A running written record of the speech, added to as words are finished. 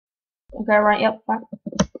Okay, right, yep, back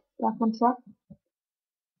on track.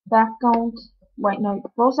 Back on, wait, no,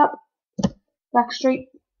 what was that? Backstreet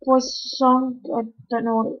Boys song? I don't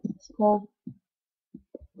know what it's called.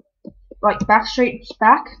 Like, Backstreet's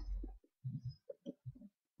back?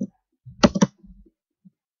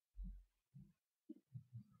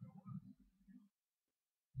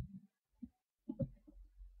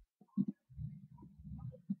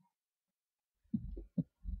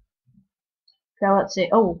 Okay, let's see.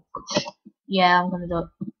 Oh, yeah, I'm gonna do it.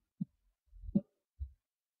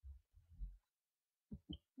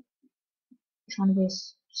 Trying to be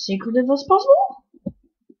as secretive as possible.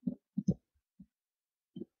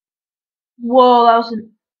 Whoa, that was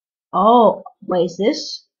an. Oh, wait, is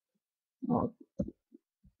this? Oh,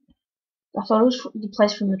 I thought it was the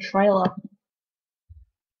place from the trailer.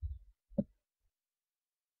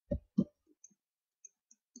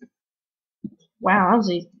 Wow, that was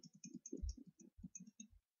easy.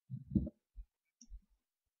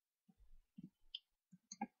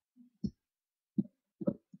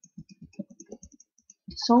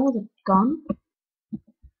 Someone with a gun?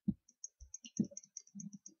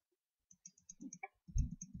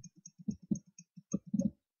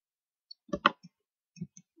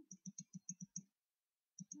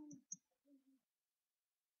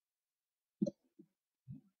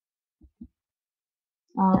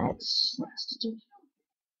 Let's do.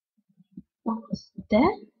 What's there?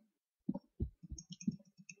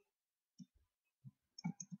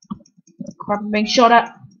 Crap, I'm being shot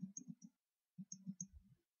at.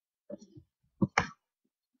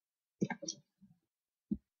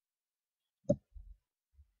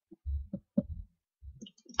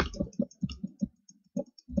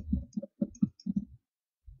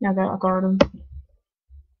 Yeah, I got him.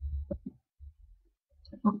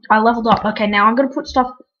 I leveled up. Okay, now I'm gonna put stuff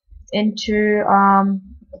into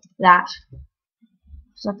that.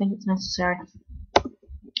 So I think it's necessary.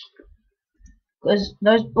 Because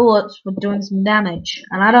those bullets were doing some damage,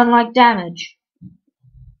 and I don't like damage.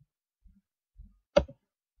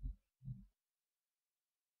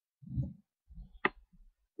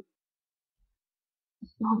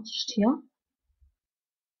 Oh, it's just here.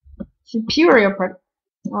 Superior pro.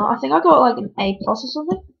 Well, I think I got like an A plus or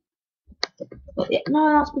something. But yeah,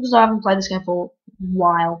 no, that's because I haven't played this game for a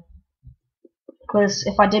while. Because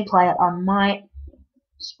if I did play it, I might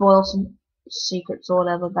spoil some secrets or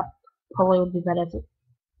whatever. That probably would be better if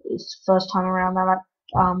it's the first time around that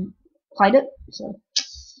I played it. So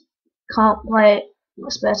can't play it in my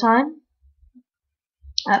spare time.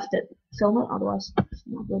 I have to film it, otherwise it's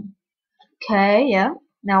not good. Okay, yeah.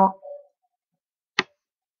 Now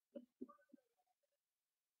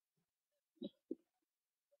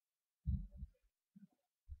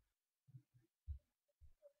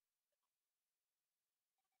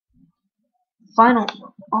final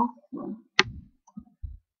offer.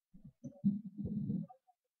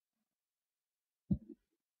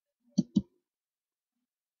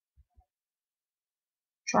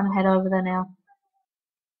 Trying to head over there now.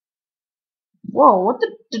 Whoa, what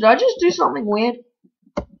did I just do something weird?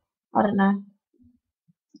 I don't know.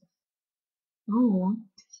 Oh,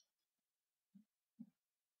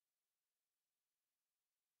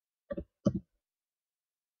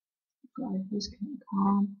 God, he's gonna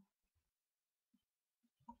calm.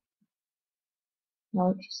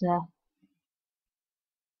 No, she's there. I'm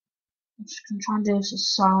just gonna try and do this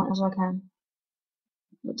as silent as I can.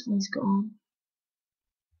 Looks like he's gone.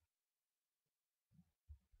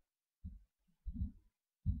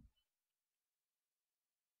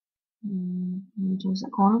 Maybe towards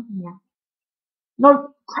that corner? Yeah.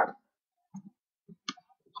 No! Crap!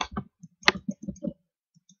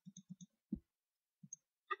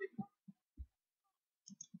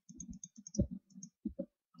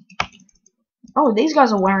 Oh, these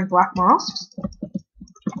guys are wearing black masks.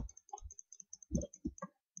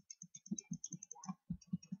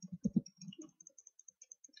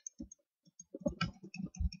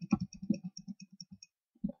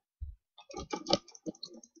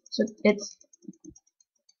 So it's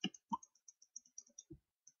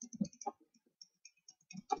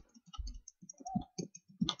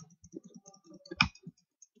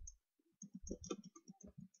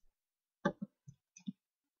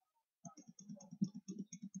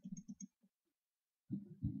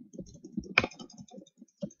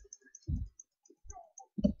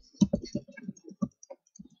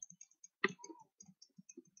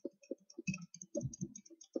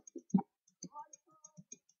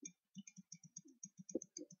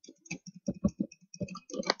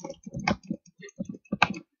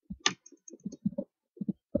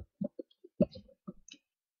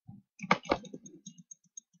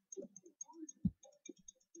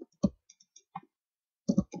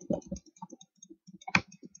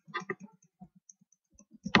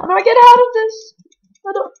do I get out of this?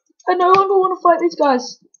 I no longer want to fight these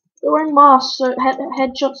guys. They're wearing masks, so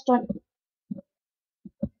headshots don't.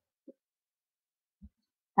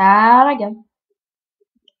 Out I go.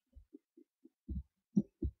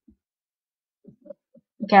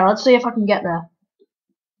 Okay, let's see if I can get there.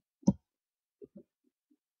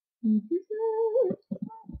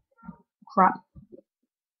 Crap.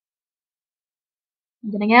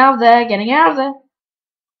 I'm getting out of there, getting out of there.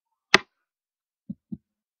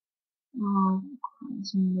 Oh,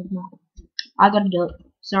 I gotta do it.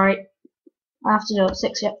 Sorry. I have to do it.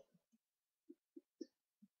 6 yet.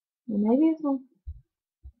 Well, maybe if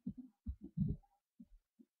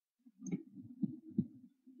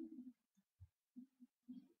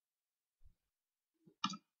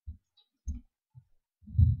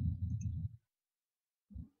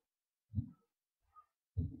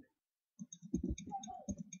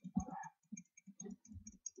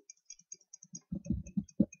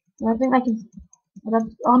I don't think I can.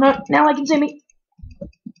 Oh no! Now I can see me.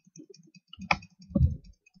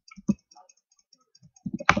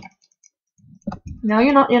 No,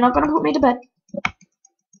 you're not. You're not gonna put me to bed.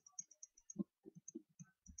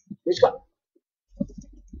 Who's got?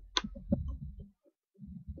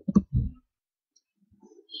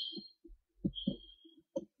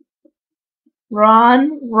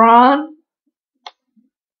 Run, run.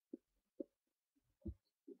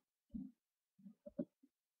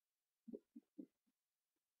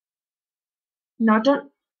 No, don't.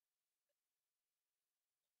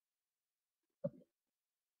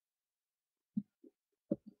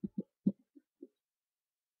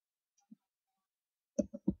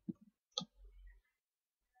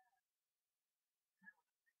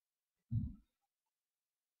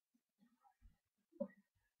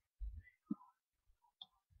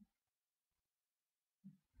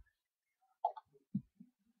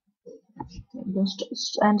 I'm gonna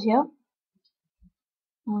stand here.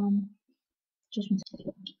 Just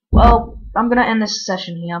well, I'm gonna end this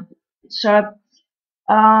session here. So,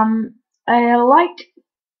 a like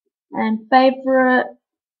and favorite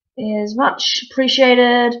is much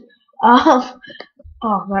appreciated. Oh,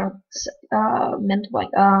 well, meant like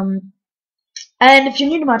and if you're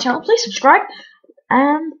new to my channel, please subscribe.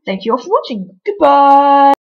 And thank you all for watching. Goodbye.